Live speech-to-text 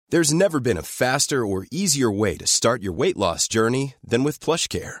There's never been a faster or easier way to start your weight loss journey than with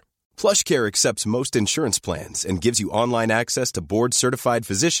PlushCare. PlushCare accepts most insurance plans and gives you online access to board-certified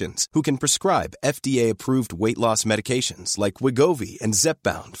physicians who can prescribe FDA-approved weight loss medications like Wegovy and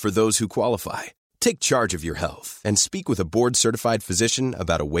Zepbound for those who qualify. Take charge of your health and speak with a board-certified physician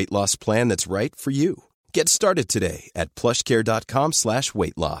about a weight loss plan that's right for you. Get started today at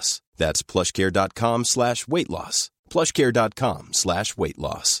plushcare.com/weight loss. That's plushcare.com/weight loss. plushcare.com/weight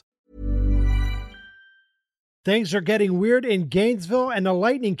loss. Things are getting weird in Gainesville, and the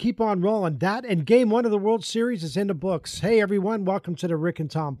Lightning keep on rolling. That and Game 1 of the World Series is in the books. Hey, everyone. Welcome to the Rick and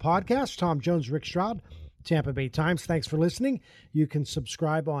Tom podcast. Tom Jones, Rick Stroud, Tampa Bay Times. Thanks for listening. You can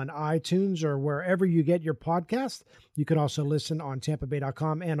subscribe on iTunes or wherever you get your podcast. You can also listen on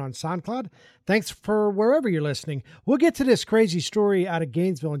tampabay.com and on SoundCloud. Thanks for wherever you're listening. We'll get to this crazy story out of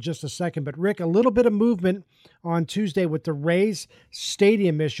Gainesville in just a second. But, Rick, a little bit of movement on Tuesday with the Rays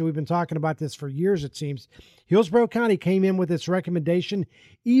stadium issue. We've been talking about this for years, it seems. Hillsborough County came in with its recommendation.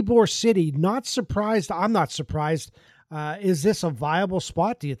 Ybor City, not surprised. I'm not surprised. Is this a viable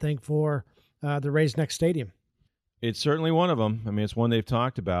spot, do you think, for the Rays' next stadium? It's certainly one of them. I mean, it's one they've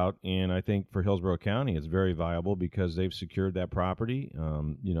talked about, and I think for Hillsborough County, it's very viable because they've secured that property.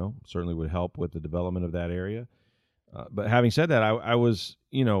 Certainly would help with the development of that area. But having said that, I was,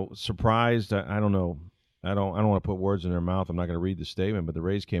 surprised. I don't know. I don't want to put words in their mouth. I'm not going to read the statement, but the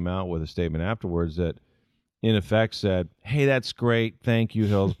Rays came out with a statement afterwards that, in effect, said, "Hey, that's great. Thank you,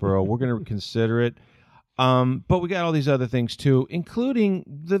 Hillsborough. We're going to consider it. But we got all these other things, too, including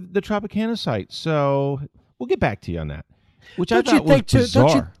the Tropicana site. So we'll get back to you on that," which I thought was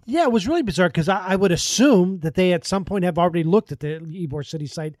bizarre. Yeah, it was really bizarre because I would assume that they at some point have already looked at the Ybor City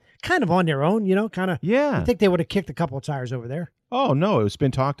site kind of on their own, Yeah. I think they would have kicked a couple of tires over there. Oh, no, it's been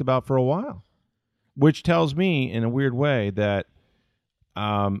talked about for a while, which tells me in a weird way that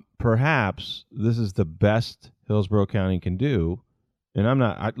perhaps this is the best Hillsborough County can do. And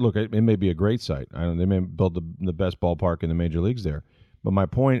it may be a great site. They may build the best ballpark in the major leagues there. But my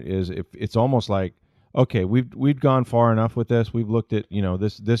point is, if it's almost like, okay, we've gone far enough with this. We've looked at,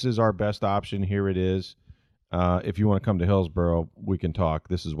 this is our best option. Here it is. If you want to come to Hillsborough, we can talk.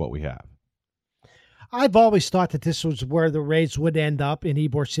 This is what we have. I've always thought that this was where the Rays would end up in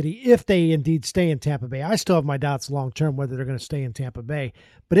Ybor City if they indeed stay in Tampa Bay. I still have my doubts long-term whether they're going to stay in Tampa Bay.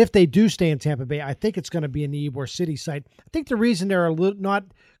 But if they do stay in Tampa Bay, I think it's going to be in the Ybor City site. I think the reason they're not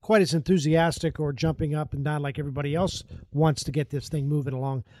quite as enthusiastic or jumping up and down like everybody else wants to get this thing moving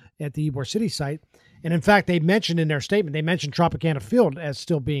along at the Ybor City site. And in fact, they mentioned in their statement, they mentioned Tropicana Field as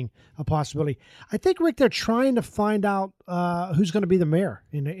still being a possibility. I think, Rick, they're trying to find out who's going to be the mayor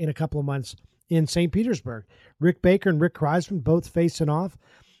in a couple of months in St. Petersburg. Rick Baker and Rick Kreisman both facing off.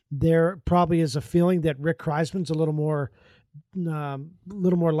 There probably is a feeling that Rick Kreisman's a little more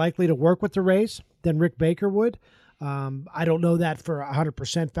likely to work with the Rays than Rick Baker would. I don't know that for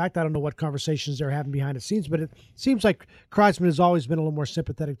 100% fact. I don't know what conversations they're having behind the scenes, but it seems like Kreisman has always been a little more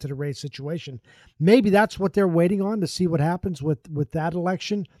sympathetic to the Rays situation. Maybe that's what they're waiting on to see what happens with that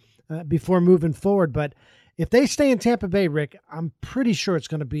election before moving forward. But if they stay in Tampa Bay, Rick, I'm pretty sure it's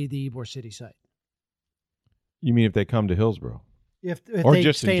going to be the Ybor City site. You mean if they come to Hillsborough? If or they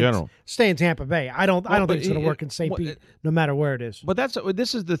just in general? Stay in Tampa Bay. I don't think it's going to work in St. Pete, no matter where it is. But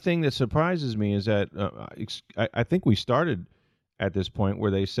this is the thing that surprises me is that I think we started at this point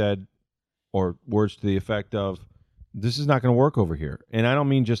where they said, or words to the effect of, this is not going to work over here. And I don't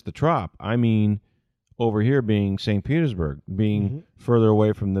mean just the Trop. I mean over here being St. Petersburg, being further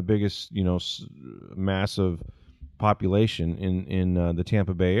away from the biggest, massive population in the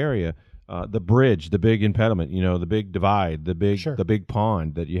Tampa Bay area. The bridge, the big impediment, the big divide, the big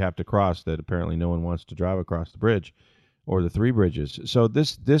pond that you have to cross that apparently no one wants to drive across the bridge, or the three bridges. So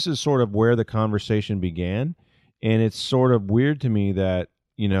this is sort of where the conversation began, and it's sort of weird to me that,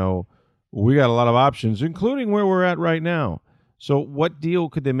 we got a lot of options, including where we're at right now. So what deal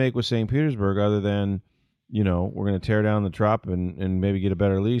could they make with St. Petersburg other than, we're going to tear down the Trop and maybe get a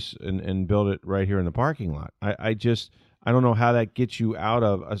better lease and build it right here in the parking lot? I don't know how that gets you out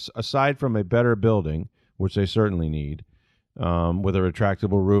of, aside from a better building, which they certainly need, with a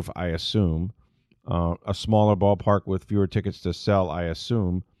retractable roof, I assume, a smaller ballpark with fewer tickets to sell, I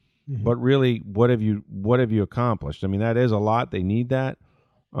assume. Mm-hmm. But really, what have you accomplished? I mean, that is a lot. They need that.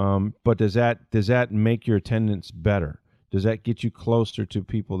 But does that make your attendance better? Does that get you closer to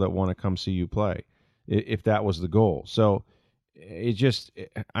people that want to come see you play, if that was the goal? So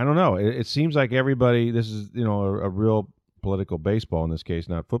I don't know. It seems like everybody, this is, a real political baseball in this case,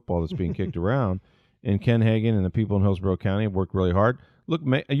 not football, that's being kicked around. And Ken Hagan and the people in Hillsborough County have worked really hard. Look,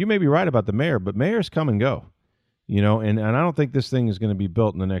 you may be right about the mayor, but mayors come and go. and I don't think this thing is going to be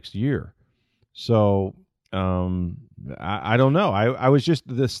built in the next year. So I don't know. I was just,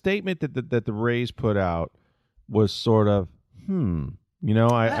 the statement that the Rays put out was sort of, I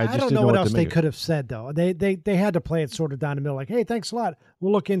just don't didn't know what to else they make of it. could have said, though. They had to play it sort of down the middle, like, hey, thanks a lot.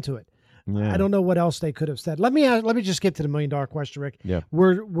 We'll look into it. Yeah. I don't know what else they could have said. Let me just get to the $1 million question, Rick. Yeah.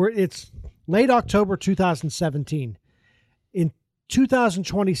 It's late October 2017. In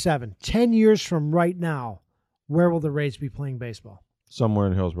 2027, 10 years from right now, where will the Rays be playing baseball? Somewhere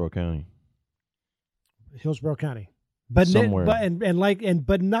in Hillsborough County. Hillsborough County. But Somewhere.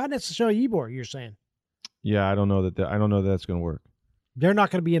 But not necessarily Ybor, you're saying. Yeah, I don't know that's going to work. They're not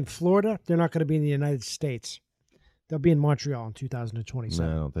going to be in Florida. They're not going to be in the United States. They'll be in Montreal in 2027.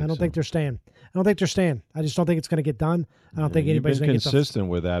 No, I don't think they're staying. I just don't think it's going to get done. I don't think anybody's going to get consistent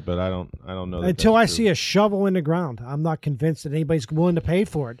with that, but I don't know. Until I see a shovel in the ground, I'm not convinced that anybody's willing to pay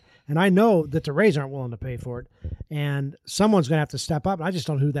for it. And I know that the Rays aren't willing to pay for it. And someone's going to have to step up. And I just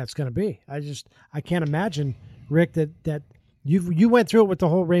don't know who that's going to be. I can't imagine, Rick, that you went through it with the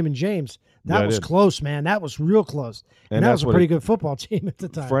whole Raymond James. That was close, man. That was real close. And that was a pretty good football team at the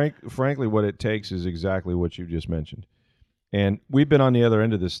time. Frankly, what it takes is exactly what you just mentioned. And we've been on the other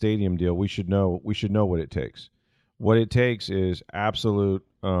end of the stadium deal. We should know what it takes. What it takes is absolute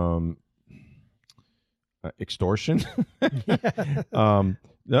extortion.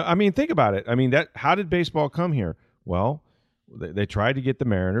 I mean, think about it. I mean, how did baseball come here? Well, they tried to get the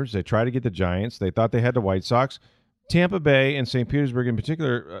Mariners. They tried to get the Giants. They thought they had the White Sox. Tampa Bay and St. Petersburg in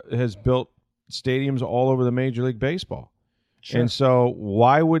particular has built stadiums all over the Major League Baseball. Sure. And so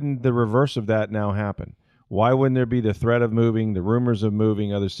why wouldn't the reverse of that now happen? Why wouldn't there be the threat of moving, the rumors of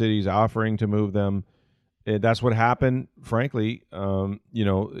moving, other cities offering to move them? That's what happened, frankly. The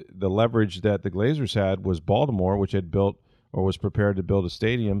leverage that the Glazers had was Baltimore, which had built or was prepared to build a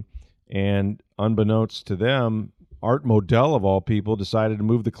stadium. And unbeknownst to them, Art Modell, of all people, decided to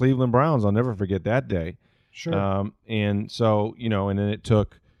move the Cleveland Browns. I'll never forget that day. Sure. And so, and then it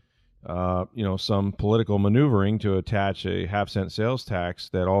took, some political maneuvering to attach a half-cent sales tax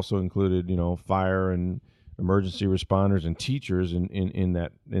that also included, fire and emergency responders and teachers in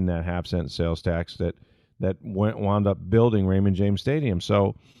that half-cent sales tax that wound up building Raymond James Stadium.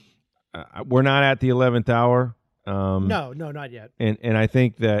 So we're not at the 11th hour. No, not yet. And I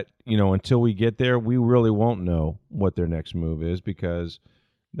think that, until we get there, we really won't know what their next move is, because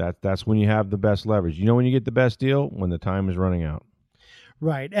that's when you have the best leverage. When you get the best deal? When the time is running out.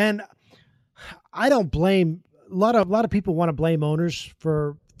 Right. And I don't blame a lot of people want to blame owners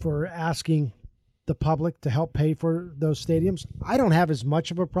for asking the public to help pay for those stadiums. I don't have as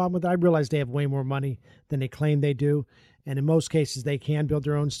much of a problem with that. I realize they have way more money than they claim they do. And in most cases, they can build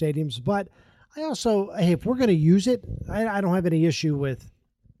their own stadiums. But I also, if we're going to use it, I don't have any issue with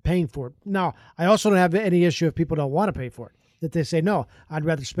paying for it. Now, I also don't have any issue if people don't want to pay for it. That they say, no, I'd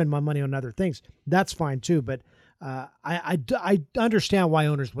rather spend my money on other things. That's fine too. But I understand why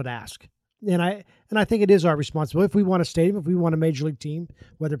owners would ask. And I think it is our responsibility. If we want a stadium, if we want a major league team,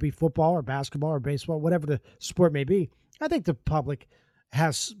 whether it be football or basketball or baseball, whatever the sport may be, I think the public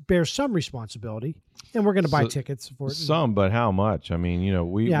bears some responsibility, and we're going to buy tickets for it. Some, but how much? I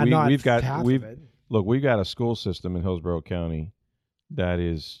mean, we've got a school system in Hillsborough County that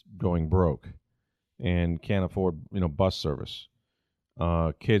is going broke and can't afford, bus service.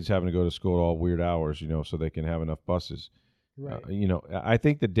 Kids having to go to school at all weird hours, so they can have enough buses. Right. I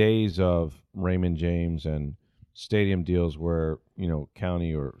think the days of Raymond James and stadium deals where,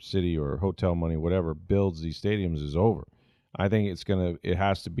 county or city or hotel money, whatever, builds these stadiums is over. I think it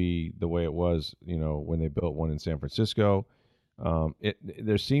has to be the way it was, when they built one in San Francisco.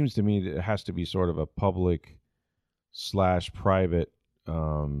 There seems to me that it has to be sort of a public / private,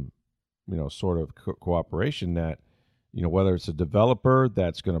 sort of cooperation that, whether it's a developer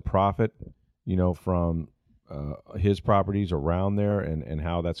that's going to profit, from his properties around there and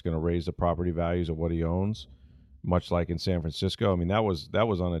how that's going to raise the property values of what he owns, much like in San Francisco. I mean, that was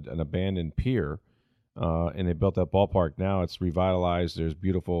on an abandoned pier, and they built that ballpark. Now it's revitalized. There's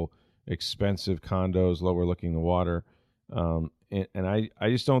beautiful, expensive condos overlooking the water. And I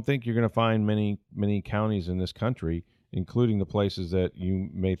just don't think you're going to find many counties in this country, including the places that you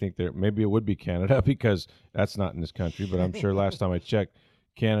may think maybe it would be Canada, because that's not in this country. But I'm sure last time I checked,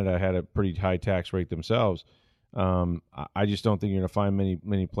 Canada had a pretty high tax rate themselves. I just don't think you're going to find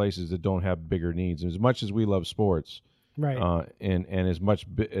many places that don't have bigger needs. As much as we love sports, right, and as much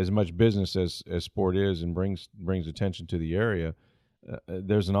business as sport is and brings attention to the area,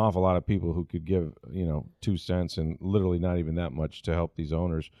 there's an awful lot of people who could give 2 cents and literally not even that much to help these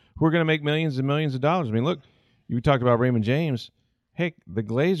owners who are going to make millions and millions of dollars. I mean, look, you talked about Raymond James. Heck, the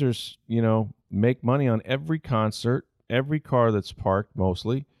Glazers, make money on every concert, every car that's parked,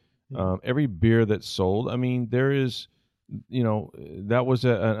 mostly, every beer that's sold. I mean, there is, that was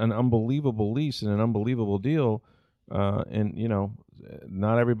an unbelievable lease and an unbelievable deal, and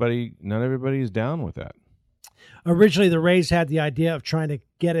not everybody is down with that. Originally, the Rays had the idea of trying to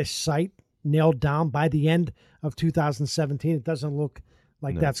get a site nailed down by the end of 2017. It doesn't look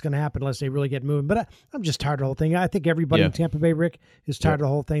like that's going to happen unless they really get moving. But I'm just tired of the whole thing. I think everybody in Tampa Bay, Rick, is tired of the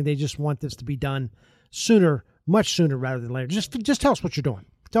whole thing. They just want this to be done sooner, much sooner rather than later. Just tell us what you're doing.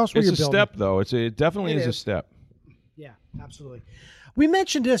 Tell us where you're building. It's a step, though. It definitely is a step. Yeah, absolutely. We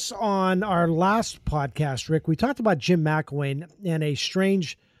mentioned this on our last podcast, Rick. We talked about Jim McElwain and a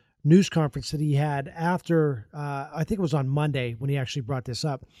strange news conference that he had after, I think it was on Monday when he actually brought this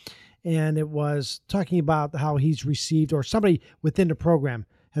up. And it was talking about how he's received, or somebody within the program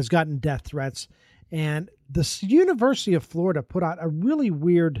has gotten death threats. And the University of Florida put out a really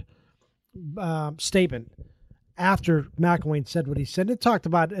weird statement after McElwain said what he said. It talked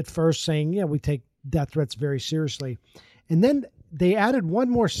about at first saying, we take death threats very seriously. And then they added one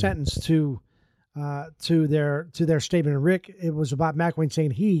more sentence to their statement. And Rick, it was about McElwain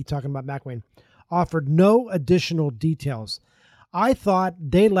saying talking about McElwain, offered no additional details. I thought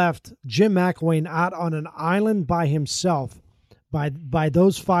they left Jim McElwain out on an island by himself by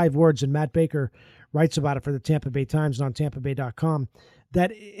those 5 words, and Matt Baker writes about it for the Tampa Bay Times and on TampaBay.com,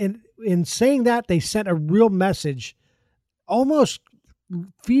 that in saying that, they sent a real message, almost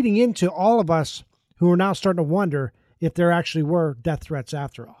feeding into all of us who are now starting to wonder if there actually were death threats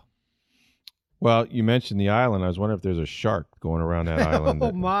after all. Well, you mentioned the island. I was wondering if there's a shark going around that island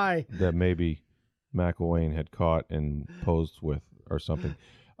that maybe McElwain had caught and posed with or something.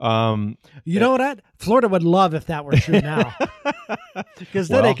 You know what? Florida would love if that were true now, because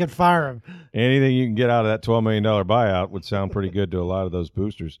then they could fire him. Anything you can get out of that $12 million buyout would sound pretty good to a lot of those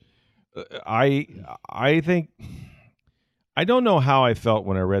boosters. I think, I don't know how I felt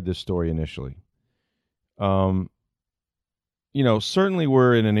when I read this story initially. Certainly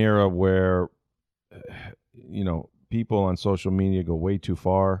we're in an era where, people on social media go way too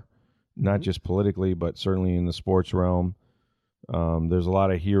far, not just politically, but certainly in the sports realm. There's a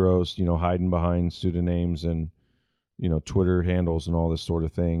lot of heroes, hiding behind pseudonyms and, Twitter handles and all this sort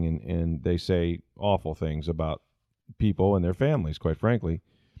of thing. And they say awful things about people and their families, quite frankly.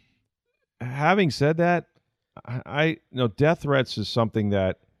 Having said that, I death threats is something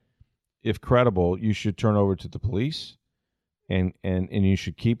that, if credible, you should turn over to the police and you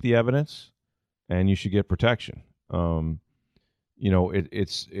should keep the evidence and you should get protection.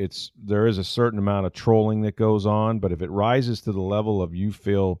 It's there is a certain amount of trolling that goes on, but if it rises to the level of you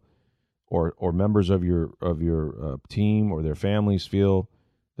feel, or members of your team or their families feel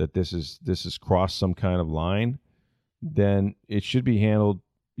that this has crossed some kind of line, then it should be handled,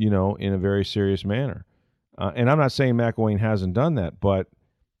 in a very serious manner. And I'm not saying McElwain hasn't done that, but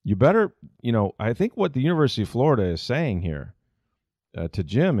you better, I think what the University of Florida is saying here to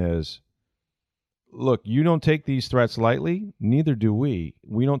Jim is, look, you don't take these threats lightly. Neither do we.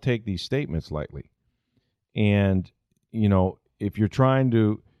 We don't take these statements lightly. And, if you're trying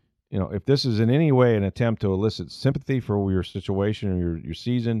to, if this is in any way an attempt to elicit sympathy for your situation or your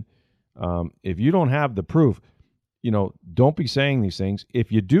season, if you don't have the proof, don't be saying these things.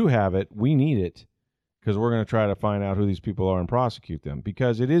 If you do have it, we need it, because we're going to try to find out who these people are and prosecute them,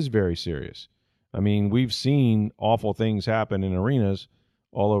 because it is very serious. I mean, we've seen awful things happen in arenas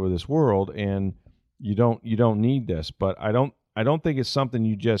all over this world, and you don't need this. But I don't think it's something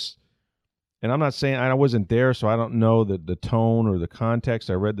you just, and I'm not saying, I wasn't there, so I don't know the tone or the context.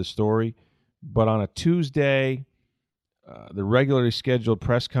 I read the story, but on a Tuesday, the regularly scheduled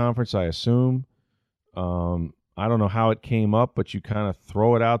press conference, I assume, I don't know how it came up, but you kind of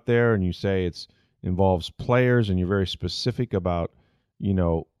throw it out there and you say it involves players, and you're very specific about,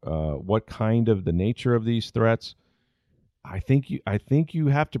 what kind of the nature of these threats. I think you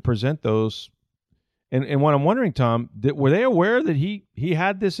have to present those. And what I'm wondering, Tom, were they aware that he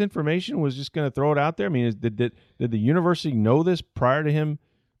had this information, was just going to throw it out there? I mean, did the university know this prior to him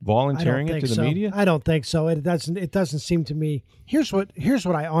volunteering it to the media? I don't think so. It doesn't seem to me. Here's what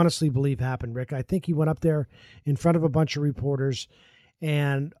I honestly believe happened, Rick. I think he went up there in front of a bunch of reporters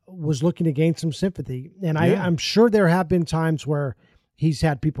and was looking to gain some sympathy. And I'm sure there have been times where he's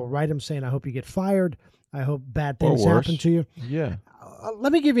had people write him saying, I hope you get fired. I hope bad things happen to you. Yeah.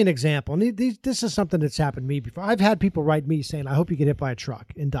 Let me give you an example. And this is something that's happened to me before. I've had people write me saying, I hope you get hit by a truck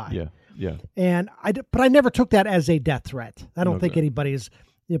and die. Yeah. And but I never took that as a death threat. I don't think anybody is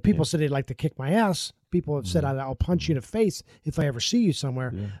People said they'd like to kick my ass. People have said I'll punch you in the face if I ever see you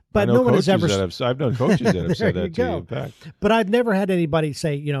somewhere. Yeah. But no one has ever. I've known coaches that have said that to you. In fact, but I've never had anybody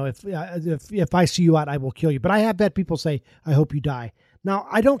say, if I see you out, I will kill you. But I have had people say, I hope you die. Now,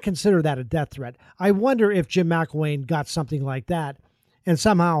 I don't consider that a death threat. I wonder if Jim McElwain got something like that and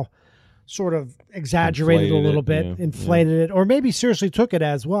somehow sort of exaggerated a little bit, inflated it, or maybe seriously took it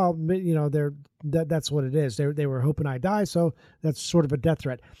as, well, that's what it is. They were hoping I die, so that's sort of a death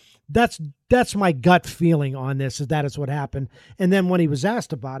threat. That's my gut feeling on this, is that is what happened. And then when he was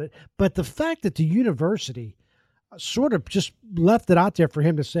asked about it, but the fact that the university sort of just left it out there for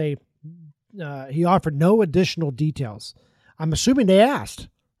him to say he offered no additional details. I'm assuming they asked,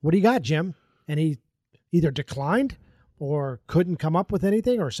 what do you got, Jim? And he either declined or couldn't come up with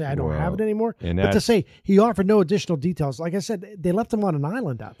anything, or say, I don't have it anymore. But to say he offered no additional details, like I said, they left him on an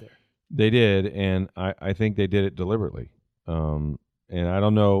island out there. They did, and I think they did it deliberately. And I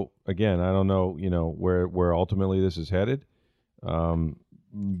don't know, where ultimately this is headed.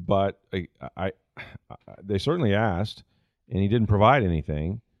 But they certainly asked, and he didn't provide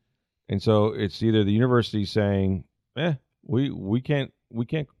anything. And so it's either the university saying, we can't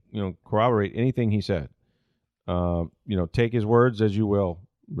corroborate anything he said. Take his words as you will,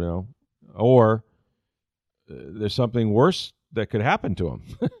 or there's something worse that could happen to him,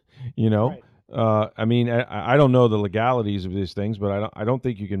 Right. I don't know the legalities of these things, but I don't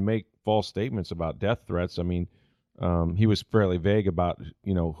think you can make false statements about death threats. I mean, he was fairly vague about,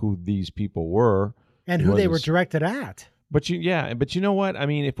 who these people were. And who they were directed at. But you know what? I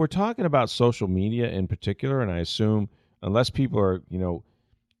mean, if we're talking about social media in particular, and I assume unless people are,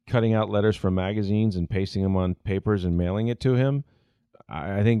 cutting out letters from magazines and pasting them on papers and mailing it to him,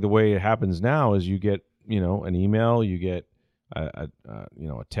 I think the way it happens now is you get, an email, you get a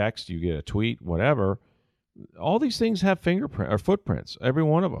text, you get a tweet, whatever. All these things have fingerprint or footprints, every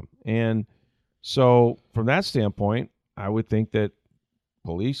one of them. And so from that standpoint, I would think that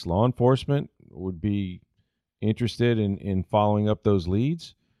police, law enforcement would be interested in following up those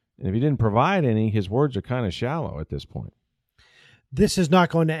leads. And if he didn't provide any, his words are kind of shallow at this point. This is not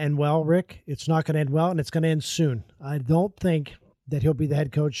going to end well, Rick. It's not going to end well, and it's going to end soon. I don't think that he'll be the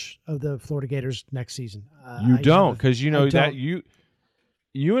head coach of the Florida Gators next season. You don't, because that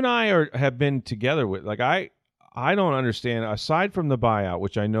you and I have been together with, like, I don't understand, aside from the buyout,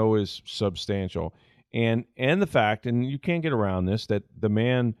 which I know is substantial, and the fact, and you can't get around this, that the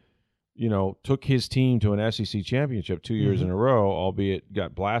man, took his team to an SEC championship 2 years in a row, albeit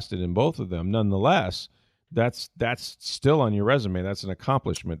got blasted in both of them. Nonetheless, that's still on your resume. That's an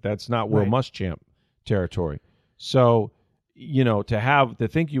accomplishment. That's not Will Muschamp territory. So, to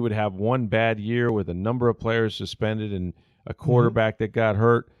think you would have one bad year with a number of players suspended and a quarterback that got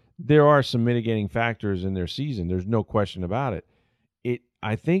hurt, there are some mitigating factors in their season. There's no question about it.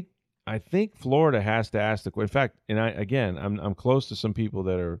 I think Florida has to ask the question. In fact, and I'm close to some people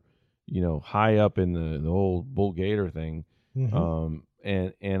that are, high up in the whole Bull Gator thing. And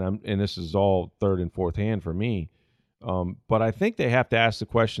this is all third and fourth hand for me. But I think they have to ask the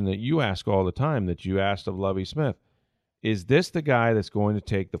question that you ask all the time, that you asked of Lovie Smith. Is this the guy that's going to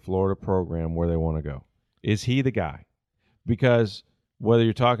take the Florida program where they want to go? Is he the guy? Because whether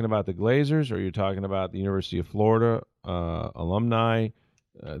you're talking about the Glazers or you're talking about the University of Florida alumni,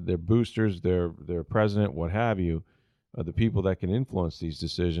 their boosters, their president, what have you, the people that can influence these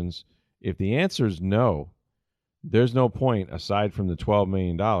decisions, if the answer is no, there's no point, aside from the $12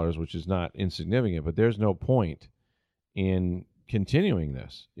 million, which is not insignificant, but there's no point in continuing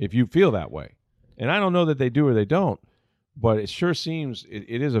this if you feel that way. And I don't know that they do or they don't, but it sure seems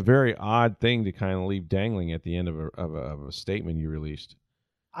it is a very odd thing to kind of leave dangling at the end of a statement you released.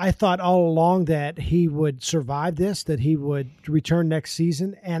 I thought all along that he would survive this, that he would return next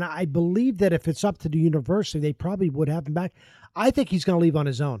season. And I believe that if it's up to the university, they probably would have him back. I think he's going to leave on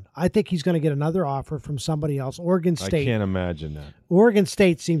his own. I think he's going to get another offer from somebody else. Oregon State. I can't imagine that. Oregon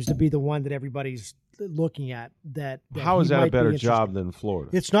State seems to be the one that everybody's looking at. That How is that a better job than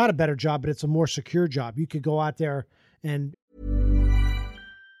Florida? It's not a better job, but it's a more secure job. You could go out there and...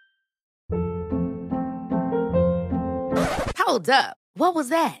 Hold up. What was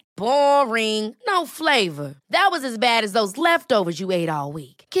that? Boring. No flavor. That was as bad as those leftovers you ate all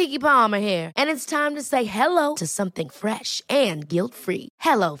week. Keke Palmer here. And it's time to say hello to something fresh and guilt-free.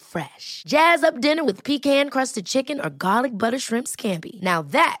 HelloFresh. Jazz up dinner with pecan-crusted chicken or garlic butter shrimp scampi. Now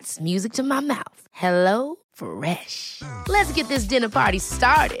that's music to my mouth. HelloFresh. Let's get this dinner party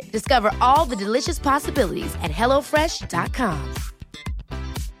started. Discover all the delicious possibilities at HelloFresh.com.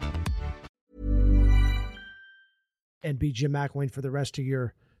 And be Jim McElwain for the rest of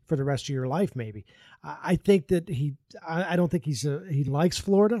your for the rest of your life, maybe. I think that I don't think he likes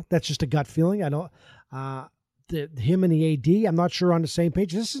Florida. That's just a gut feeling. I don't. Him and the AD, I'm not sure on the same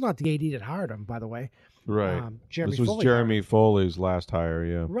page. This is not the AD that hired him, by the way. Right. Jeremy this was Foley Jeremy Foley's last hire,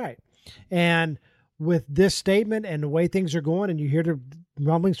 yeah. Right. And with this statement and the way things are going, and you hear the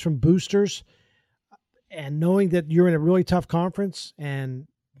rumblings from boosters, and knowing that you're in a really tough conference and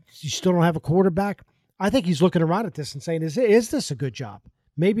you still don't have a quarterback, I think he's looking around at this and saying, is this a good job?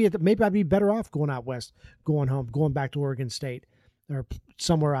 Maybe I'd be better off going out west, going home, going back to Oregon State or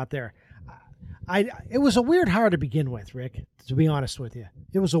somewhere out there. It was a weird hire to begin with, Rick, to be honest with you.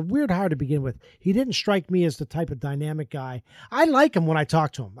 It was a weird hire to begin with. He didn't strike me as the type of dynamic guy. I like him when I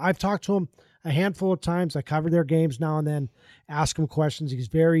talk to him. I've talked to him a handful of times. I cover their games now and then, ask him questions. He's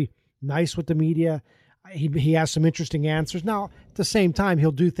very nice with the media. He has some interesting answers. Now, at the same time,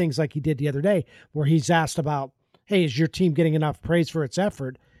 he'll do things like he did the other day where he's asked about, hey, is your team getting enough praise for its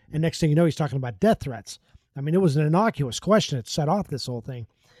effort? And next thing you know, he's talking about death threats. I mean, it was an innocuous question that set off this whole thing.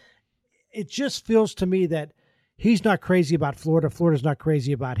 It just feels to me that he's not crazy about Florida. Florida's not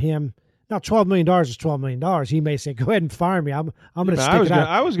crazy about him. Now, $12 million is $12 million. He may say, go ahead and fire me. I'm going to stick it out.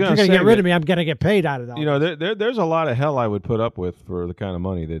 I was going to get rid of me. I'm going to get paid out of that. You know, there's a lot of hell I would put up with for the kind of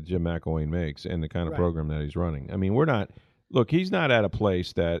money that Jim McElwain makes and the kind of program that he's running. I mean, he's not at a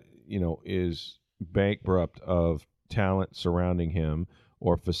place that, is bankrupt of talent surrounding him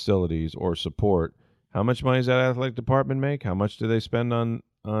or facilities or support. How much money does that athletic department make? How much do they spend on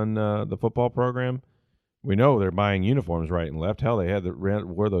the football program? We know they're buying uniforms right and left. Hell, they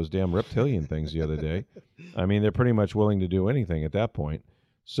wore those damn reptilian things the other day. I mean, they're pretty much willing to do anything at that point.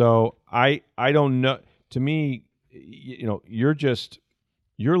 So I don't know. To me, you're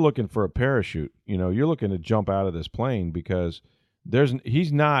looking for a parachute. You're looking to jump out of this plane because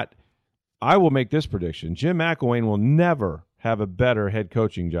he's not. I will make this prediction: Jim McElwain will never have a better head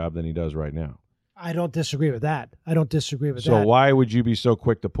coaching job than he does right now. I don't disagree with that. So why would you be so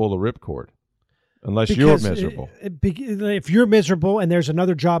quick to pull the ripcord? Because you're miserable. If you're miserable and there's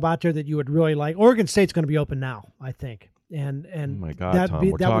another job out there that you would really like, Oregon State's going to be open now, I think. And oh my God, Tom,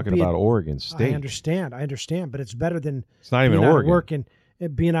 we're talking about Oregon State. I understand, but it's better than it's not even Oregon.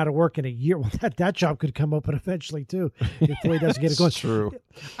 Being out of work in a year. Well, that job could come open eventually too if Floyd doesn't get it going. True.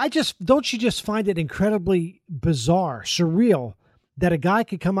 Don't you just find it incredibly bizarre, surreal that a guy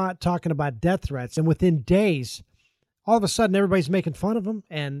could come out talking about death threats and within days, all of a sudden everybody's making fun of him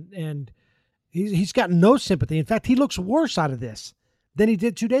and he's got no sympathy. In fact, he looks worse out of this than he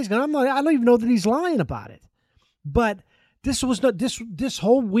did 2 days ago. I don't even know that he's lying about it. But this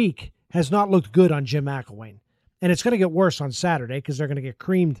whole week has not looked good on Jim McElwain. And it's going to get worse on Saturday because they're going to get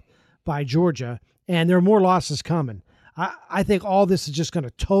creamed by Georgia, and there are more losses coming. I think all this is just going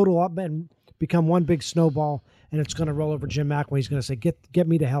to total up and become one big snowball, and it's going to roll over Jim McElwain. He's going to say, get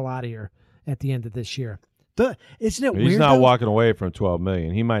me the hell out of here at the end of this year. Isn't it weird? He's not walking away from $12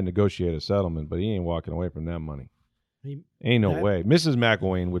 million. He might negotiate a settlement, but he ain't walking away from that money. Ain't no way. Mrs.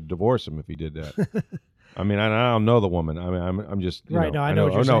 McElwain would divorce him if he did that. I mean, I don't know the woman. I mean, I'm just right. No, I know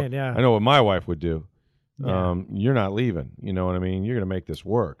what you're saying. Yeah, I know what my wife would do. Yeah. You're not leaving. You know what I mean? You're going to make this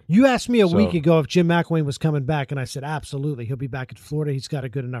work. You asked me a week ago if Jim McElwain was coming back, and I said absolutely. He'll be back at Florida. He's got a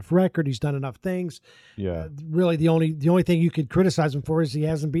good enough record. He's done enough things. Yeah. Really, the only thing you could criticize him for is he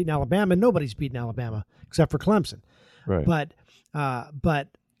hasn't beaten Alabama. Nobody's beaten Alabama except for Clemson. Right. But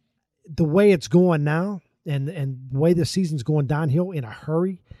the way it's going now, and the way the season's going downhill in a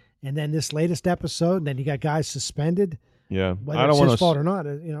hurry, and then this latest episode, and then you got guys suspended. Yeah. Whether it's his fault or not,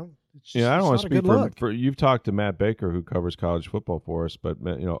 I don't want to speak for. You've talked to Matt Baker, who covers college football for us, but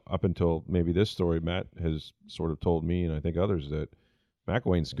up until maybe this story, Matt has sort of told me, and I think others, that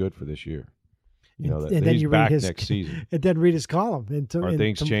McElwain's good for this year. And then he's you back read next season. And then read his column. Are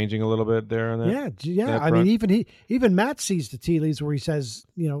things changing a little bit there on that? Yeah. I mean, even Matt sees the tea leaves where he says,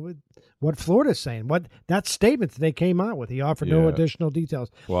 what Florida's saying. What that statement that they came out with. He offered no additional details.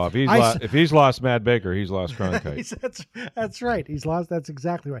 Well, if he's lost Matt Baker, he's lost Cronkite. That's right. He's lost. That's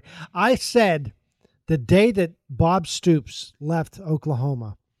exactly right. I said the day that Bob Stoops left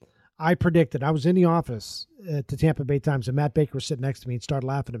Oklahoma, I predicted. I was in the office at the Tampa Bay Times, and Matt Baker was sitting next to me and started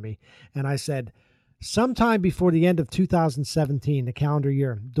laughing at me. And I said, sometime before the end of 2017, the calendar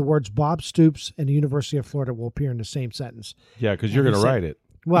year, the words Bob Stoops and the University of Florida will appear in the same sentence. Yeah, because you're going to write it.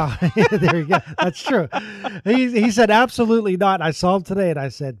 Well, there you go. That's true. He said, absolutely not. I saw him today, and I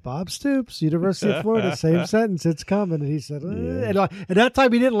said, Bob Stoops, University of Florida, same sentence. It's coming. And he said, and that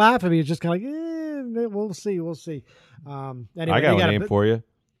time he didn't laugh at me. He was just kind of like, we'll see. Anyway, I got a name for you.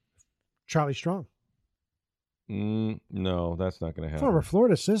 Charlie Strong. No, that's not going to happen. Former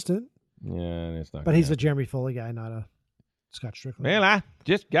Florida assistant. Yeah, it's not. But he's a Jeremy Foley guy, not a. Scott Strickland. Man, I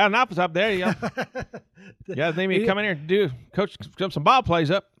just got an office up there. You guys need me to come in here and do coach some ball plays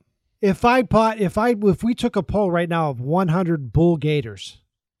up. If we took a poll right now of 100 Bull Gators.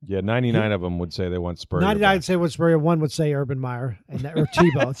 Yeah, 99 of them would say they want Spurrier. 99 would say what Spurrier, 1 would say Urban Meyer, or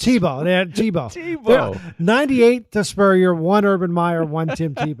Tebow. Tebow. 98 to Spurrier, 1 Urban Meyer, 1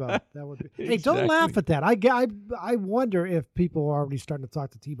 Tim Tebow. That would be. Hey, don't laugh at that. I wonder if people are already starting to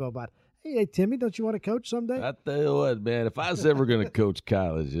talk to Tebow about, hey, Timmy, don't you want to coach someday? I tell you what, man, if I was ever going to coach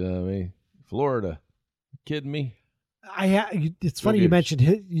college, you know what I mean? Florida, you kidding me? It's funny you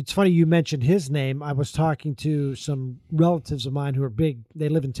mentioned his name. I was talking to some relatives of mine who are big. They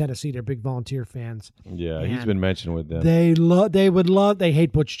live in Tennessee. They're big Volunteer fans. Yeah, he's been mentioned with them. They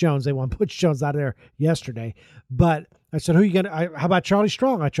hate Butch Jones. They want Butch Jones out of there yesterday. But I said, who are you gonna? How about Charlie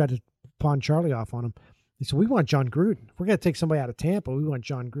Strong? I tried to pawn Charlie off on him. He said, we want John Gruden. If we're gonna take somebody out of Tampa, we want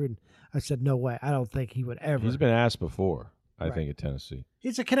John Gruden. I said, no way. I don't think he would ever. He's been asked before. I think at Tennessee.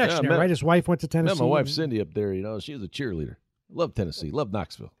 He's a connection there, right? His wife went to Tennessee. My wife Cindy up there, you know, she was a cheerleader. Love Tennessee. Love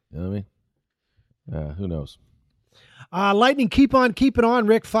Knoxville. You know what I mean? Who knows? Lightning keep on keeping on,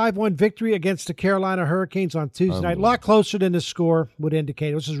 Rick. 5-1 victory against the Carolina Hurricanes on Tuesday night. A lot closer than the score would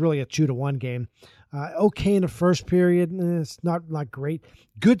indicate. This is really a 2-1 game. Okay in the first period. It's not great.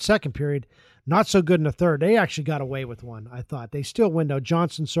 Good second period. Not so good in the third. They actually got away with one, I thought. They still win, though.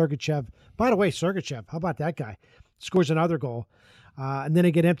 Johnson, Sergachev. By the way, Sergachev, how about that guy? Scores another goal. And then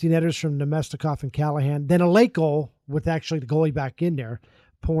they get empty netters from Nemestikov and Callahan. Then a late goal with actually the goalie back in there,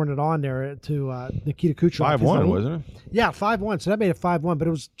 pouring it on there to Nikita Kucherov. 5-1, wasn't it? Yeah, 5-1. So that made it 5-1, but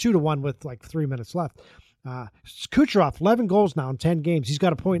it was 2-1 with 3 minutes left. Kucherov, 11 goals now in 10 games. He's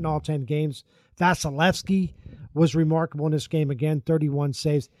got a point in all 10 games. Vasilevsky was remarkable in this game again, 31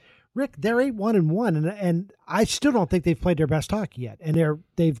 saves. Rick, they're 8-1-1, and I still don't think they've played their best hockey yet. And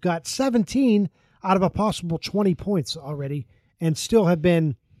they've got 17 out of a possible 20 points already, and still have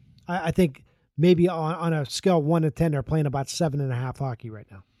been, I think, maybe on a scale of 1 to 10, they're playing about 7.5 hockey right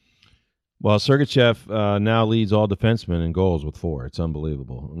now. Well, Sergachev now leads all defensemen in goals with 4. It's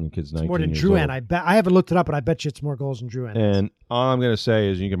unbelievable. And the kid's 19 more than years Drouin. old. I bet. I haven't looked it up, but I bet you it's more goals than Drouin. And all I'm going to say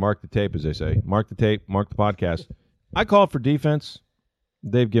is you can mark the tape, as they say. Mark the tape, mark the podcast. I called for defense.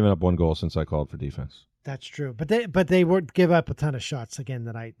 They've given up 1 goal since I called for defense. That's true, but they would give up a ton of shots again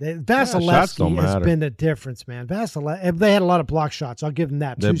tonight. Vasilevsky has been the difference, man. They had a lot of block shots. I'll give them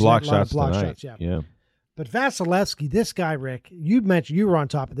that. They block shots tonight. Yeah. But Vasilevsky, this guy, Rick, you mentioned you were on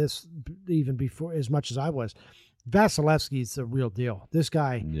top of this even before as much as I was. Vasilevsky is the real deal. This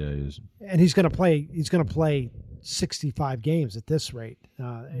guy, yeah, he is, and he's going to play. He's going to play 65 games at this rate,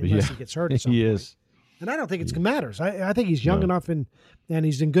 unless he gets hurt. At some point. Is. And I don't think it matters. I think he's young enough and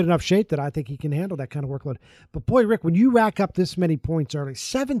he's in good enough shape that I think he can handle that kind of workload. But boy, Rick, when you rack up this many points early,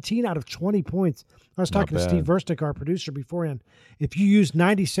 17 out of 20 points. I was talking to Steve Versnick, our producer, beforehand. If you use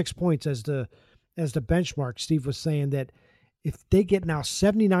 96 points as the benchmark, Steve was saying that if they get now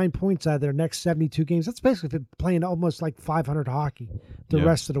 79 points out of their next 72 games, that's basically playing almost like 500 hockey the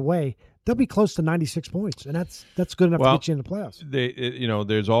rest of the way. They'll be close to 96 points, and that's good enough to get you in the playoffs.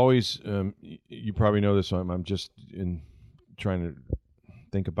 There's always you probably know this. I'm just trying to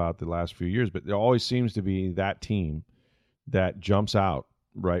think about the last few years, but there always seems to be that team that jumps out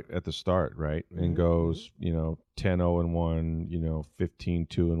right at the start, right, and goes 10-0-1,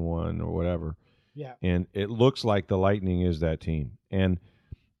 15-2-1, or whatever. Yeah, and it looks like the Lightning is that team, and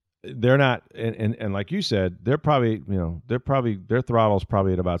they're not, and like you said, they're probably their throttle's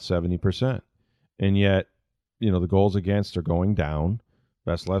probably at about 70%, and yet the goals against are going down.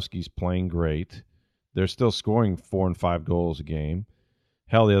 Vasilevsky's playing great. They're still scoring 4 and 5 goals a game.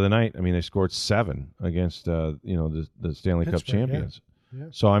 Hell, the other night, I mean, they scored 7 against the Stanley Cup champions. Yeah.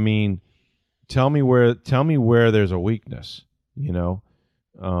 So I mean, tell me where there's a weakness. And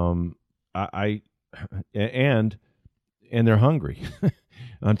they're hungry.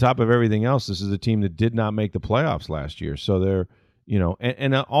 On top of everything else, this is a team that did not make the playoffs last year. So they're,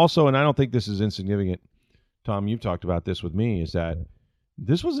 also, and I don't think this is insignificant, Tom, you've talked about this with me, is that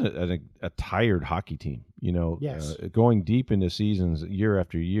this was a tired hockey team, Yes. Going deep into seasons year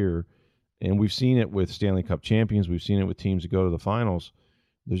after year. And we've seen it with Stanley Cup champions. We've seen it with teams that go to the finals.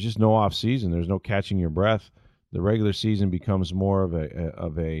 There's just no off season. There's no catching your breath. The regular season becomes more of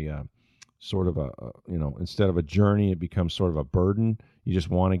a sort of instead of a journey, it becomes sort of a burden. You just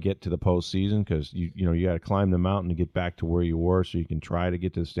want to get to the postseason because you got to climb the mountain to get back to where you were, so you can try to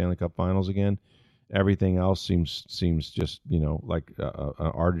get to the Stanley Cup Finals again. Everything else seems just like an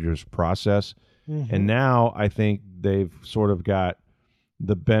arduous process. Mm-hmm. And now I think they've sort of got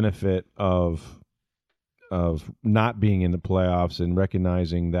the benefit of of not being in the playoffs and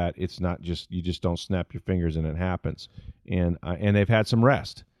recognizing that it's not just you just don't snap your fingers and it happens. And they've had some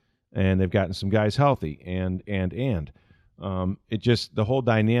rest, and they've gotten some guys healthy, and it just the whole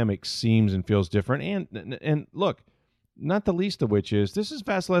dynamic seems and feels different. And look, not the least of which is this is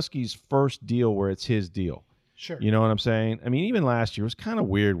Vasilevsky's first deal where it's his deal. Sure. You know what I'm saying? I mean, even last year it was kind of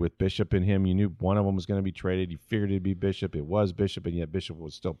weird with Bishop and him. You knew one of them was going to be traded. You figured it'd be Bishop. It was Bishop, and yet Bishop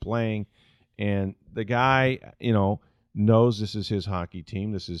was still playing. And the guy, knows this is his hockey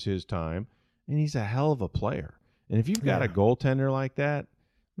team. This is his time. And he's a hell of a player. And if you've got a goaltender like that,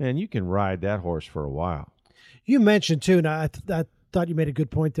 man, you can ride that horse for a while. You mentioned, too, and I thought you made a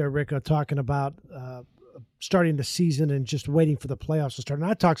good point there, Rico, talking about starting the season and just waiting for the playoffs to start. And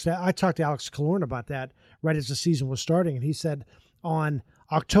I talked to Alex Killorn about that right as the season was starting, and he said on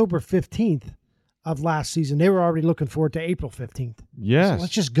October 15th of last season, they were already looking forward to April 15th. Yes. So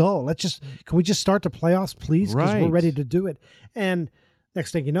let's just go. Can we just start the playoffs, please? Because we're ready to do it. And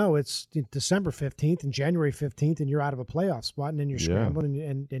next thing you know, it's December 15th and January 15th, and you're out of a playoff spot, and then you're scrambling,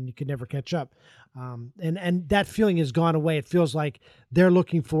 and you can never catch up. And that feeling has gone away. It feels like they're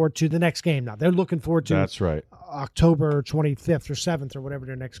looking forward to the next game now. They're looking forward to That's right. October 25th or 7th or whatever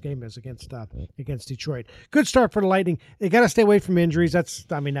their next game is against Detroit. Good start for the Lightning. They got to stay away from injuries. That's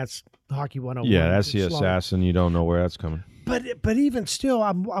hockey 101. Yeah, that's the assassin. You don't know where that's coming. But even still,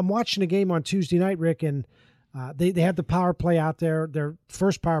 I'm watching a game on Tuesday night, Rick, and they had the power play out there, their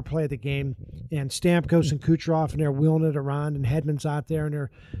first power play of the game, and Stamkos and Kucherov, and they're wheeling it around, and Hedman's out there, and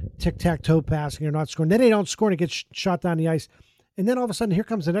they're tic-tac-toe passing, they're not scoring. Then they don't score, and it gets shot down the ice. And then all of a sudden, here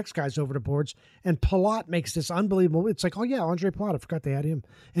comes the next guys over the boards, and Palat makes this unbelievable. It's like, oh, yeah, Andre Palat, I forgot they had him.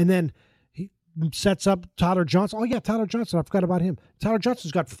 And then he sets up Tyler Johnson. Oh, yeah, Tyler Johnson, I forgot about him. Tyler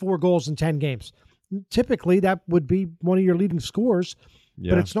Johnson's got 4 goals in 10 games. Typically, that would be one of your leading scorers.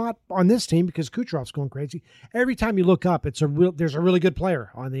 Yeah. But it's not on this team because Kucherov's going crazy. Every time you look up, there's a really good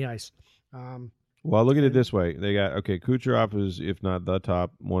player on the ice. Well, look at it this way: they got Kucherov is, if not the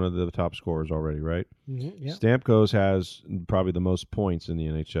top, one of the top scorers already, right? Mm-hmm, yeah. Stamkos has probably the most points in the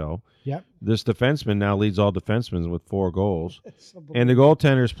NHL. Yep. This defenseman now leads all defensemen with 4 goals, and the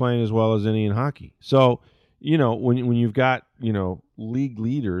goaltender is playing as well as any in hockey. So, when you've got league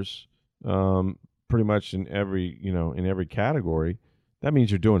leaders, pretty much in every category. That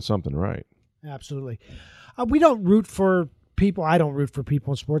means you're doing something right. Absolutely. We don't root for people. I don't root for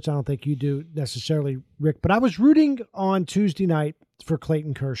people in sports. I don't think you do necessarily, Rick. But I was rooting on Tuesday night for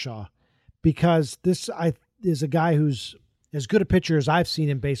Clayton Kershaw because this is a guy who's as good a pitcher as I've seen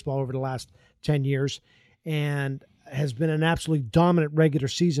in baseball over the last 10 years and has been an absolutely dominant regular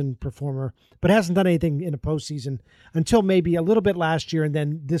season performer, but hasn't done anything in a postseason until maybe a little bit last year. And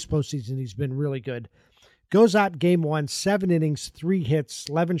then this postseason, he's been really good. Goes out game 1, 7 innings, 3 hits,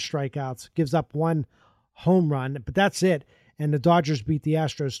 11 strikeouts, gives up 1 home run, but that's it. And the Dodgers beat the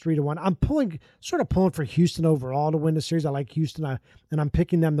Astros 3-1. I'm pulling for Houston overall to win the series. I like Houston, and I'm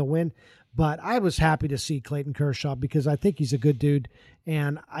picking them to win. But I was happy to see Clayton Kershaw because I think he's a good dude,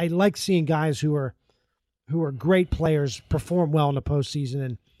 and I like seeing guys who are great players perform well in the postseason,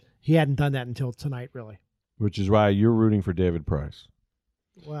 and he hadn't done that until tonight, really. Which is why you're rooting for David Price.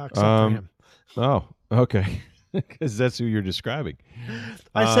 Well, except for him. Oh, okay. Because that's who you're describing.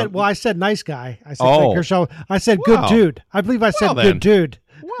 I said nice guy. I said Clayton Kershaw. I said good dude. I believe I said good dude.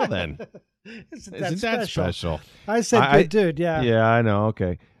 Well then. Isn't that special? I said good dude, yeah. Yeah, I know.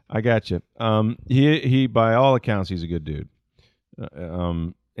 Okay. I got you. He by all accounts he's a good dude.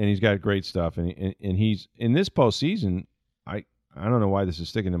 And he's got great stuff, and he's in this postseason. I don't know why this is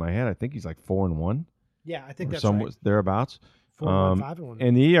sticking in my head. I think he's like 4-1. Yeah, I think that's right. Thereabouts. 4-1, 5-1.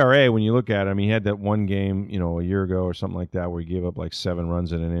 And the ERA, when you look at him, he had that one game, a year ago or something like that, where he gave up like 7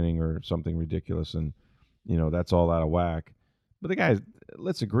 runs in an inning or something ridiculous, and that's all out of whack. But the guy,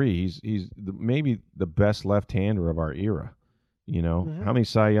 let's agree, he's maybe the best left-hander of our era. Mm-hmm. How many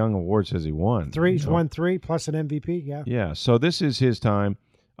Cy Young awards has he won? 3. He's won 3 plus an MVP. Yeah. Yeah. So this is his time.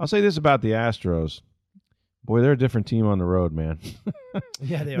 I'll say this about the Astros. Boy, they're a different team on the road, man.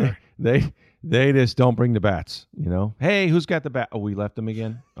 Yeah, they are. They just don't bring the bats, Hey, who's got the bat? Oh, we left them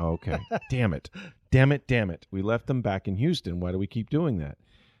again? Oh, okay. Damn it. We left them back in Houston. Why do we keep doing that?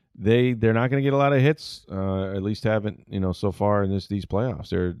 They're not going to get a lot of hits, at least haven't, so far in these playoffs.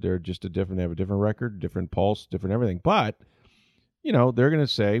 They're just they have a different record, different pulse, different everything. But, they're going to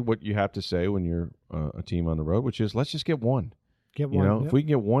say what you have to say when you're a team on the road, which is let's just get one. Yep. If we can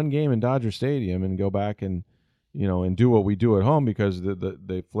get one game in Dodger Stadium and go back and and do what we do at home because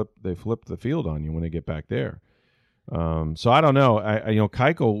they flip the field on you when they get back there. So I don't know.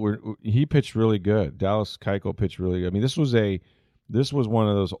 Keuchel, he pitched really good. Dallas Keuchel pitched really good. I mean, this was a This was one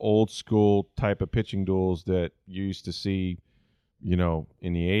of those old school type of pitching duels that you used to see, in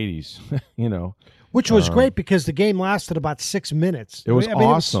the 80s, Which was great because the game lasted about 6 minutes. It was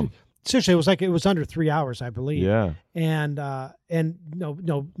awesome. Seriously, it was under 3 hours, I believe. Yeah. And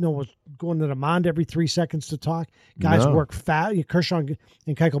no was going to the mound every 3 seconds to talk. Guys work fast. Kershaw and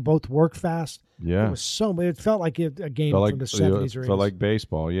Keuchel both work fast. Yeah. It felt like a game from the 70s or 80s. It felt like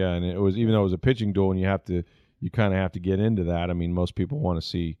baseball, yeah. And it was, even though it was a pitching duel, and you kind of have to get into that. I mean, most people want to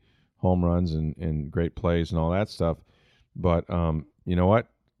see home runs and great plays and all that stuff. But you know what?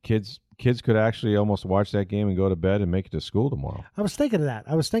 Kids could actually almost watch that game and go to bed and make it to school tomorrow. I was thinking of that.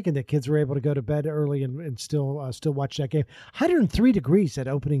 I was thinking that kids were able to go to bed early and still watch that game. 103 degrees at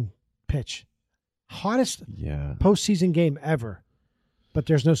opening pitch. Hottest postseason game ever. But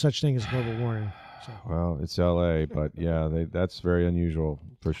there's no such thing as global warming. So. Well, it's L.A., but that's very unusual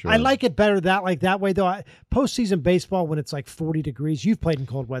for sure. I like it better that way, though. Postseason baseball, when it's like 40 degrees, you've played in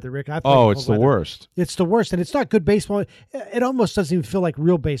cold weather, Rick. It's the worst. It's the worst, and it's not good baseball. It almost doesn't even feel like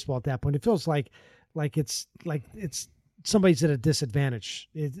real baseball at that point. It feels like it's somebody's at a disadvantage.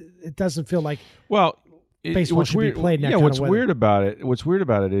 It doesn't feel like baseball should be played in that kind of weather. What's weird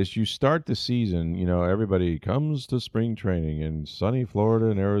about it is you start the season, everybody comes to spring training in sunny Florida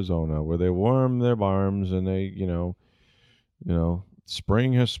and Arizona where they warm their arms and they,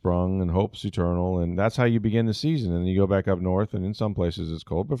 spring has sprung and hope's eternal, and that's how you begin the season. And then you go back up north, and in some places it's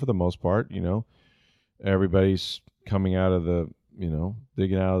cold, but for the most part, everybody's coming out of the,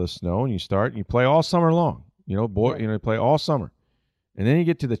 digging out of the snow, and you play all summer long. You play all summer. And then you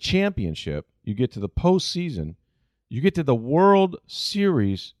get to the championship, you get to the postseason, you get to the World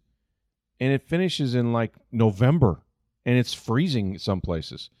Series, and it finishes in like November, and it's freezing some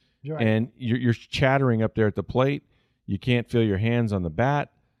places. Right. And you're chattering up there at the plate. You can't feel your hands on the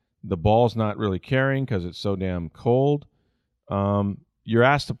bat. The ball's not really carrying because it's so damn cold. You're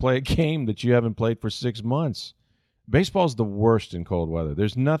asked to play a game that you haven't played for 6 months. Baseball's the worst in cold weather. There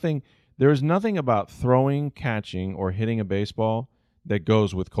is nothing about throwing, catching, or hitting a baseball that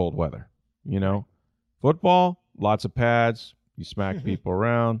goes with cold weather. Football, lots of pads, you smack people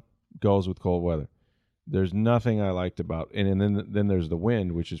around, goes with cold weather. There's nothing I liked about, and then there's the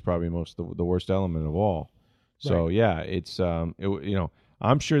wind, which is probably the worst element of all. So right. It's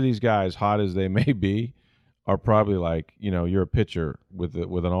I'm sure these guys, hot as they may be, are probably like, you're a pitcher with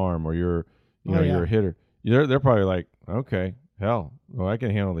an arm, or you're a hitter. They're probably like, okay, hell, well, I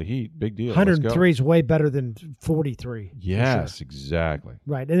can handle the heat. Big deal. 103 is way better than 43. Yes, sure. Exactly.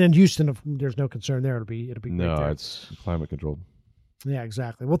 Right, and then Houston, there's no concern there. It'll be great. No, it's climate controlled. Yeah,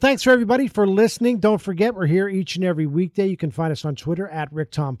 exactly. Well, thanks for everybody for listening. Don't forget, we're here each and every weekday. You can find us on Twitter at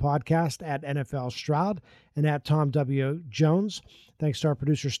Rick Tom Podcast, at NFL Stroud, and at Tom W. Jones. Thanks to our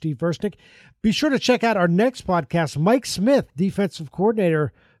producer, Steve Versnick. Be sure to check out our next podcast. Mike Smith, defensive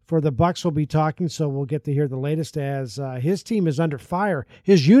coordinator for the Bucs, will be talking, so we'll get to hear the latest as his team is under fire.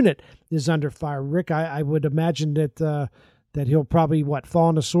 His unit is under fire. Rick, I would imagine that he'll probably, fall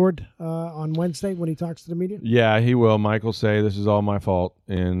on the sword on Wednesday when he talks to the media? Yeah, he will. Mike will say, this is all my fault,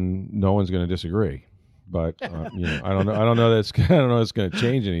 and no one's going to disagree. But, I don't know. I don't know it's going to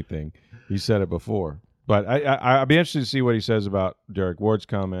change anything. He said it before. But I'll be interested to see what he says about Derek Ward's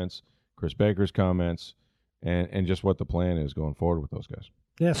comments, Chris Baker's comments, and just what the plan is going forward with those guys.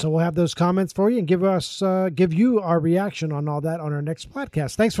 Yeah, so we'll have those comments for you and give you our reaction on all that on our next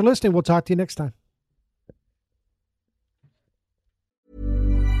podcast. Thanks for listening. We'll talk to you next time.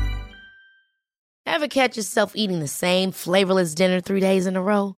 Ever catch yourself eating the same flavorless dinner 3 days in a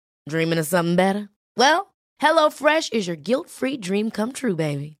row? Dreaming of something better? Well, HelloFresh is your guilt-free dream come true,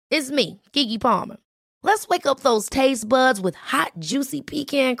 baby. It's me, Keke Palmer. Let's wake up those taste buds with hot, juicy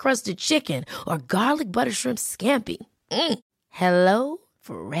pecan-crusted chicken or garlic butter shrimp scampi. Hello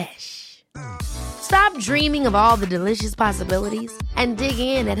Fresh. Stop dreaming of all the delicious possibilities and dig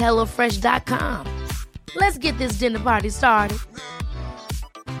in at HelloFresh.com. Let's get this dinner party started.